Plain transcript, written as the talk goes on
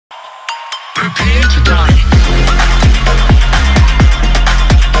Prepare to die.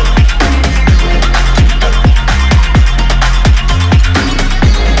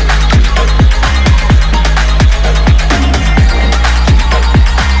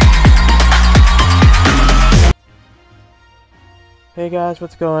 Hey guys,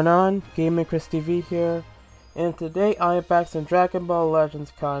 what's going on? Gaming Chris TV here, and today I am back some Dragon Ball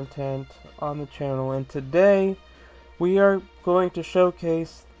Legends content on the channel, and today we are going to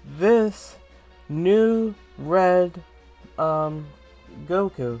showcase this new Red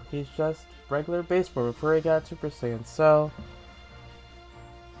Goku. He's just regular baseball before he got Super Saiyan. So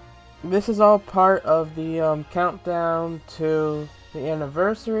this is all part of the countdown to the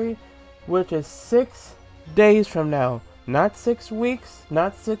anniversary, which is 6 days from now. Not 6 weeks,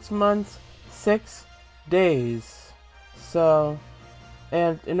 not 6 months, 6 days. So,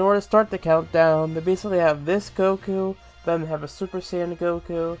 and in order to start the countdown, they basically have this Goku, then they have a Super Saiyan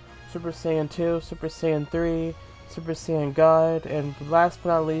Goku, Super Saiyan 2, Super Saiyan 3, Super Saiyan God, and last but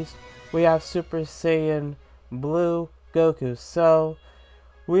not least, we have Super Saiyan Blue Goku. So,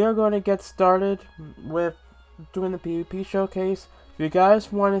 we are going to get started with doing the PvP showcase. If you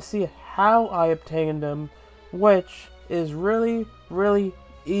guys want to see how I obtained them, which is really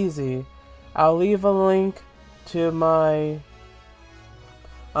easy, I'll leave a link to my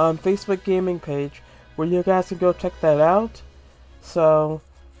Facebook gaming page where you guys can go check that out. So,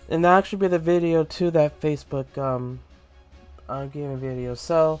 and that'll actually be the video to that Facebook gaming video.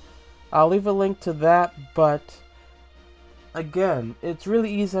 So I'll leave a link to that, but again, it's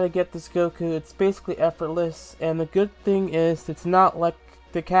really easy to get this Goku. It's basically effortless, and the good thing is it's not like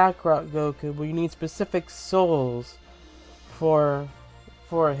the Kakarot Goku where you need specific souls for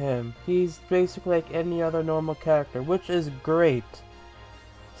him. He's basically like any other normal character, which is great.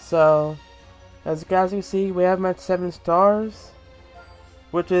 So, as you guys can see, we have him at 7 stars,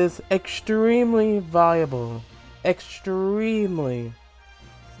 which is extremely viable. Extremely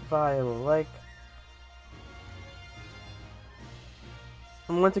viable. Like,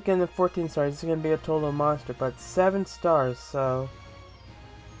 and once again, at 14 stars, it's gonna be a total monster, but 7 stars, so.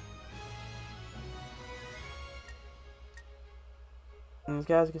 And as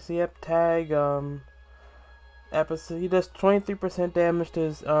guys can see, up tag episode, he does 23% damage to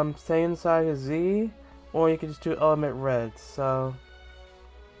his Saiyan Saga Z, or you can just do Element Red. So,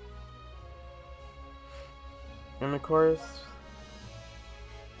 and of course,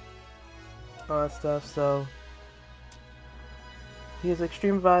 all that stuff. So he has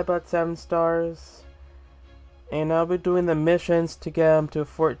extreme vibe at 7 stars, and I'll be doing the missions to get him to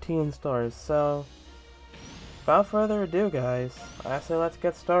 14 stars. So, without further ado, guys, I say let's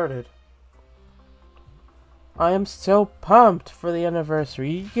get started. I am so pumped for the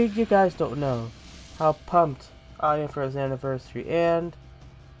anniversary. You guys don't know how pumped I am for his anniversary. And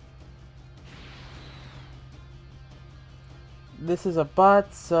this is a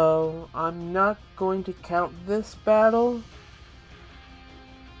bot, so I'm not going to count this battle.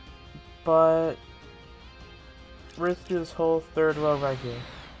 But let's do this whole third row right here.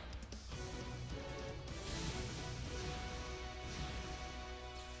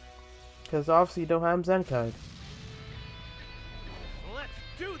 Because obviously you don't have Zenkai. Let's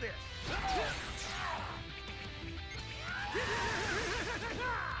do this!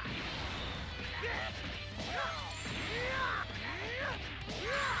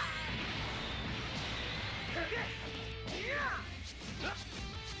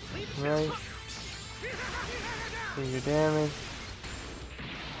 Right. Do your damage.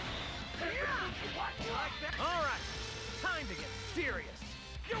 Alright, time to get serious.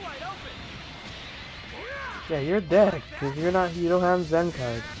 You're wide open. Yeah, you're dead because you don't have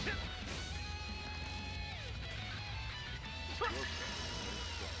Zenkai.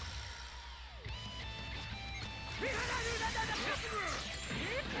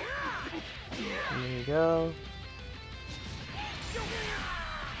 There you go.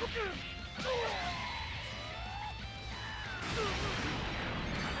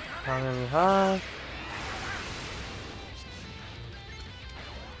 Kamehameha.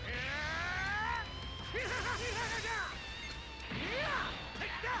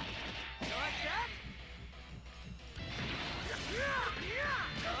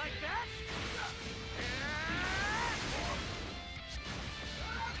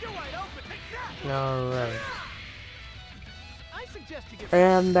 Alright.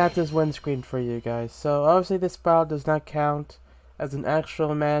 And that's his win screen for you guys. So obviously this battle does not count as an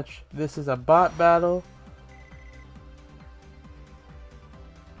actual match. This is a bot battle.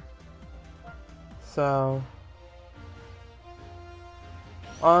 So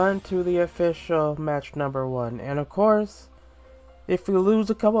on to the official match number 1. And of course, If we lose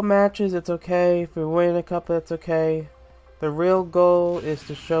a couple matches, it's okay. If we win a couple, it's okay. The real goal is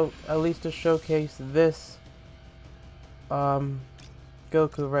to showcase this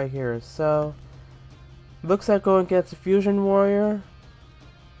Goku right here. So looks like going against a Fusion Warrior.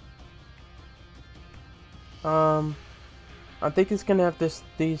 I think it's gonna have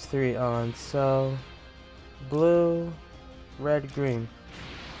these three on. So blue, red, green.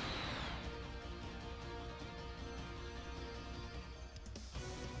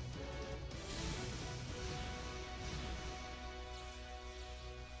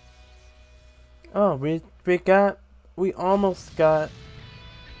 Oh, we almost got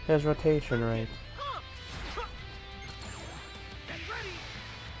his rotation right.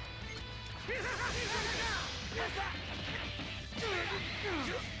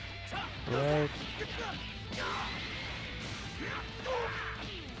 Right.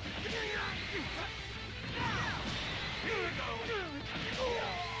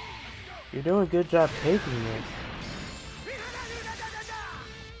 You're doing a good job taking this.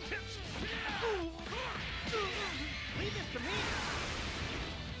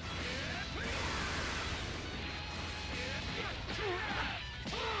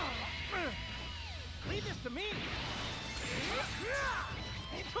 Leave this to me.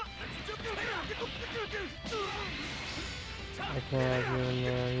 I can't have you in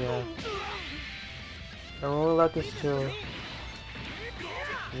there, yeah. I won't let this to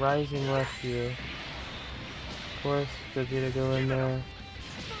Rising Rush you. Of course, Vegeta go in there.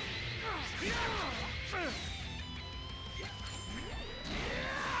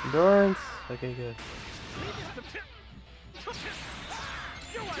 Endurance? Okay, good.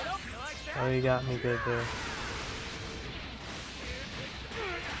 Oh, you got me good there.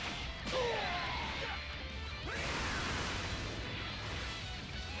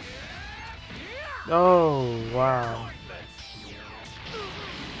 Oh, wow.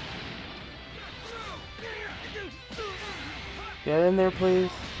 Get in there, please.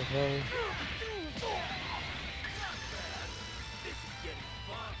 Okay.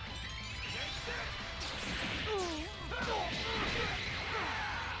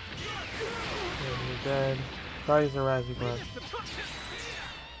 You're dead. Probably a rising rush.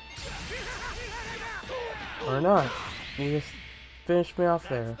 Or not. You just finished me off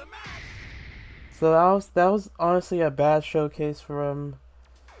there. So that was honestly a bad showcase for him.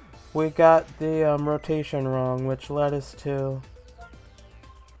 We got the rotation wrong, which led us to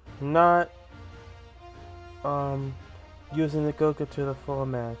not using the Goku to the full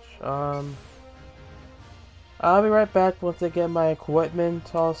match. I'll be right back once I get my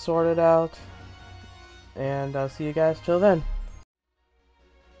equipment all sorted out, and I'll see you guys till then.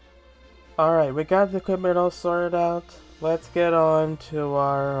 Alright, we got the equipment all sorted out. Let's get on to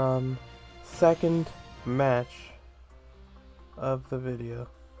our second match of the video.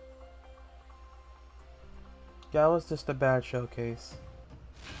 That was just a bad showcase.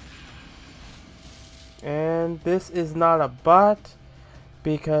 And this is not a bot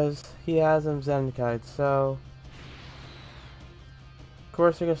because he has him Zenkai'd, so of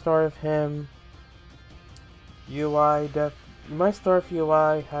course you're gonna start with him. UI you might start with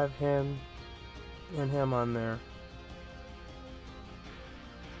UI, have him and him on there.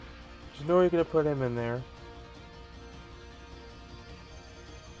 Just know you're gonna put him in there.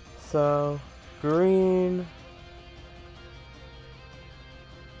 So green,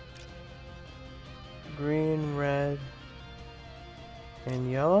 red,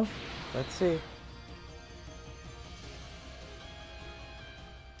 and yellow. Let's see.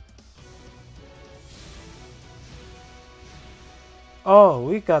 Oh,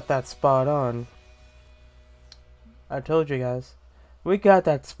 we got that spot on. I told you guys. We got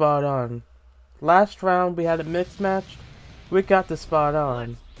that spot on. Last round we had a mixed match. We got the spot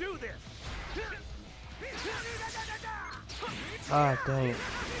on. Do this. Ah, dang it.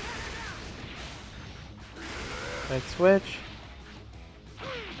 Let's switch.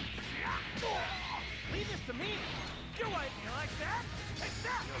 Leave this to me. You like me like that? Take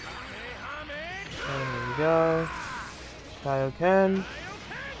that. There we go. Kaioken.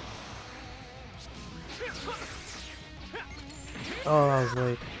 Oh, that was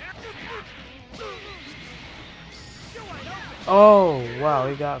late. Oh, wow,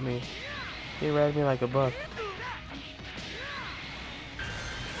 he got me. He read me like a book.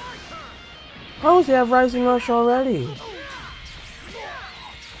 How does he have Rising Rush already?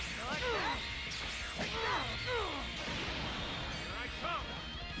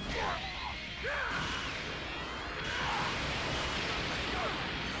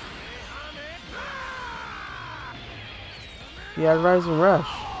 He had Rising Rush.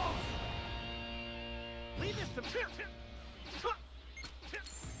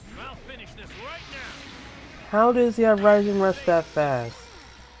 finish this right now. How does he have Rising Rush that fast?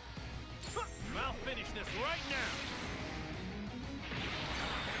 I'll finish this right now.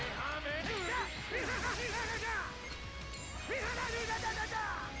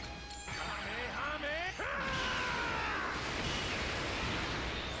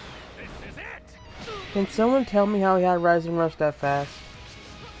 This is it. Can someone tell me how he had Rising Rush that fast?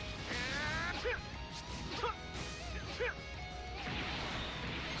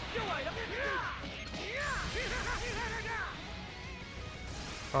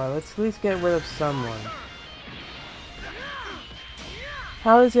 Alright, let's at least get rid of someone.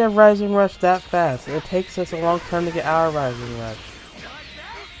 How does he have Rising Rush that fast? It takes us a long time to get our Rising Rush.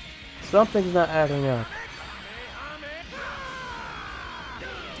 Something's not adding up.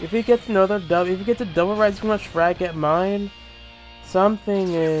 If he gets another double, if he gets a double Rising Rush frag at mine,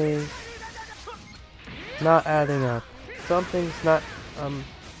 something is not adding up. Something's not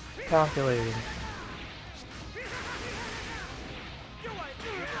calculating.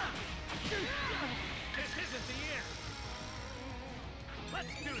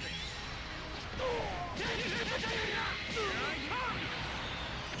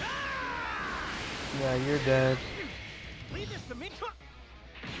 Yeah, you're dead. Leave this to me.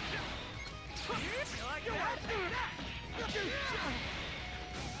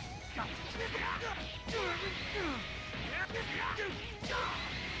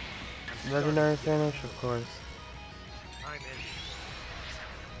 Legendary finish, of course. I'm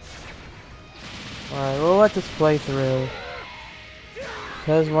in. Alright, we'll let this play through.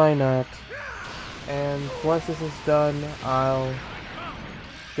 Because why not? And once this is done, I'll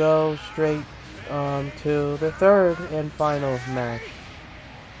go straight to the third and final match.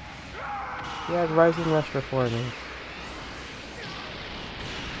 He had Rising Rush before me.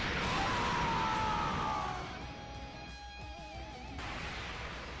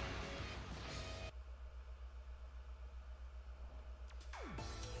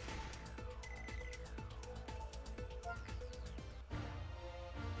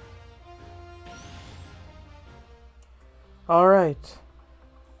 Alright,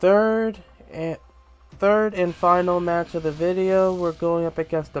 third and final match of the video. We're going up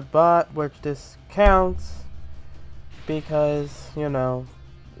against a bot, which this counts because, you know,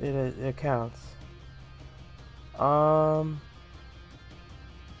 it counts. I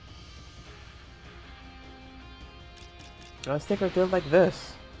think I did like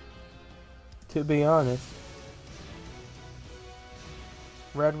this, to be honest.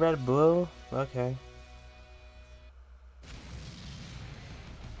 Red, red, blue? Okay.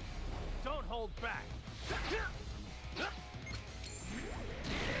 Don't hold back.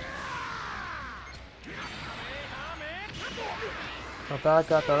 I thought I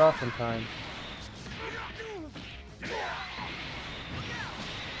got that off in time.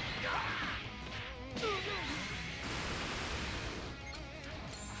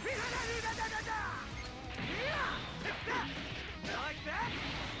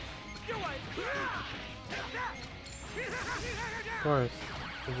 Of course.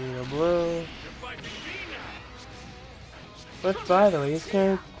 The blue. Which, by the way, he's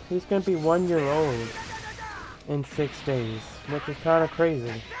gonna be 1 year old in 6 days, which is kind of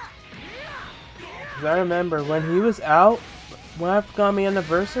crazy. Cause I remember when he was out, when I got my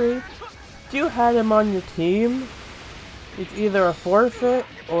anniversary, if you had him on your team, it's either a forfeit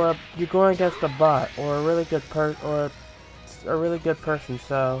or you're going against a bot or a really good person.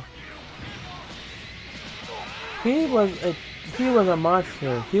 So he was a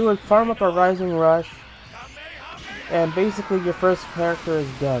monster. He would farm up a Rising Rush, and basically your first character is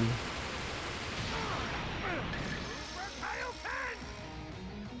done.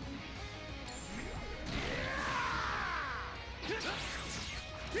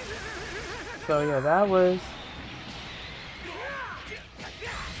 So yeah, that was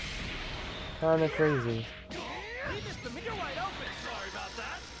kind of crazy. Sorry about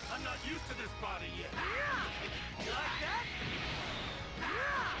that. I'm not used to this body yet. You like that?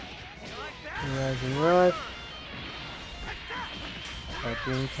 You like that? Rising Rush.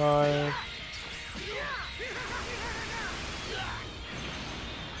 Opening card.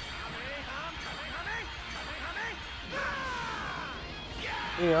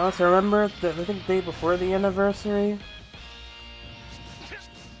 Yeah, also remember that I think the day before the anniversary,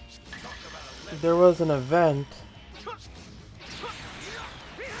 there was an event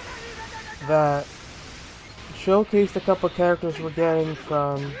that showcased a couple characters we're getting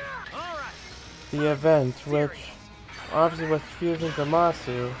from the event, which obviously was fusing to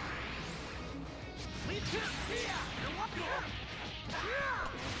Masu.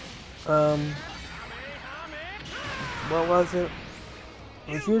 What was it?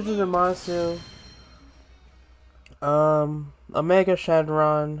 Vegeta Zamasu, Omega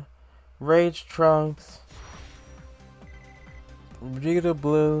Shenron, Rage Trunks, Vegeta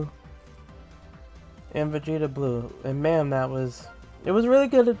Blue, and Vegeta Blue. And man, it was really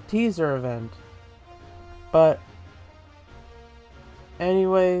good at teaser event. But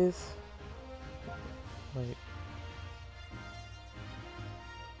anyways, wait.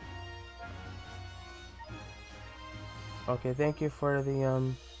 Okay, thank you for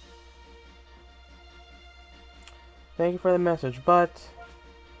the message, but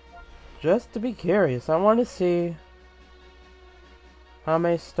just to be curious, I want to see how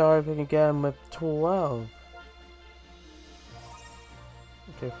many stars we can get him with 12.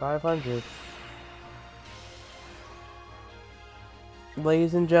 Okay, 500.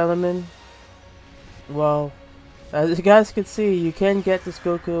 Ladies and gentlemen, well, as you guys can see, you can get this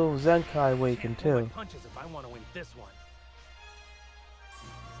Goku Zenkai Awakened too.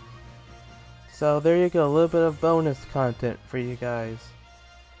 So there you go, a little bit of bonus content for you guys.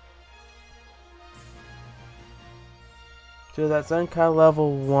 So that's Zenkai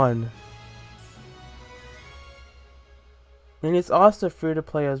level 1. And it's also free to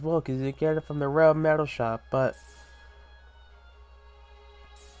play as well, because you get it from the Red Metal Shop, but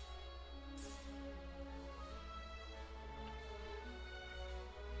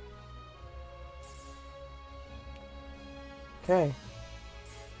okay.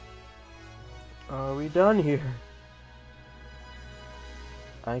 Are we done here?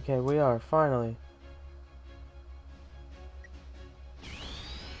 Okay, we are, finally.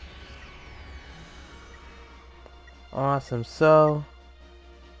 Awesome, so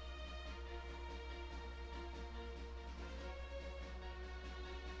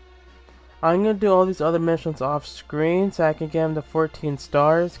I'm gonna do all these other missions off screen so I can get them to 14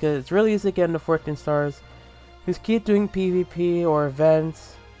 stars, because it's really easy to get them to 14 stars. Just keep doing PvP or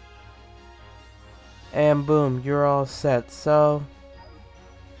events, and boom, you're all set. So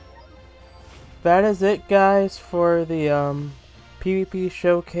that is it, guys, for the PvP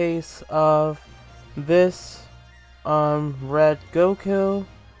showcase of this Red Goku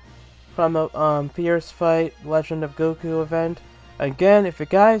from the Fierce Fight Legend of Goku event. Again, if you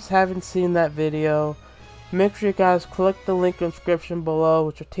guys haven't seen that video, make sure you guys click the link in the description below,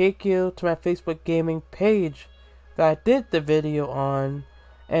 which will take you to my Facebook gaming page that I did the video on,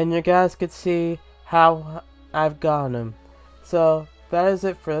 and you guys could see how I've gotten them. So that is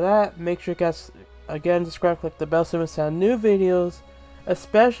it for that. Make sure you guys again subscribe, click the bell so you don't miss new videos,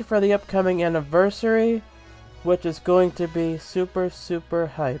 especially for the upcoming anniversary, which is going to be super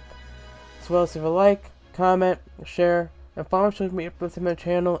hype. As well as if you like, comment, share, and follow me up with my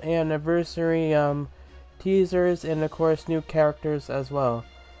channel and anniversary teasers, and of course new characters as well.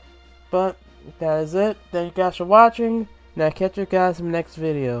 But that is it. Thank you guys for watching, and I'll catch you guys in the next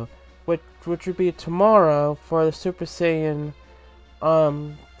video, which will be tomorrow for the Super Saiyan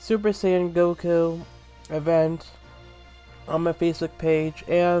Goku event on my Facebook page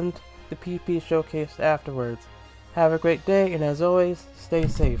and the PP showcase afterwards. Have a great day, and as always, stay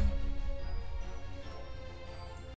safe.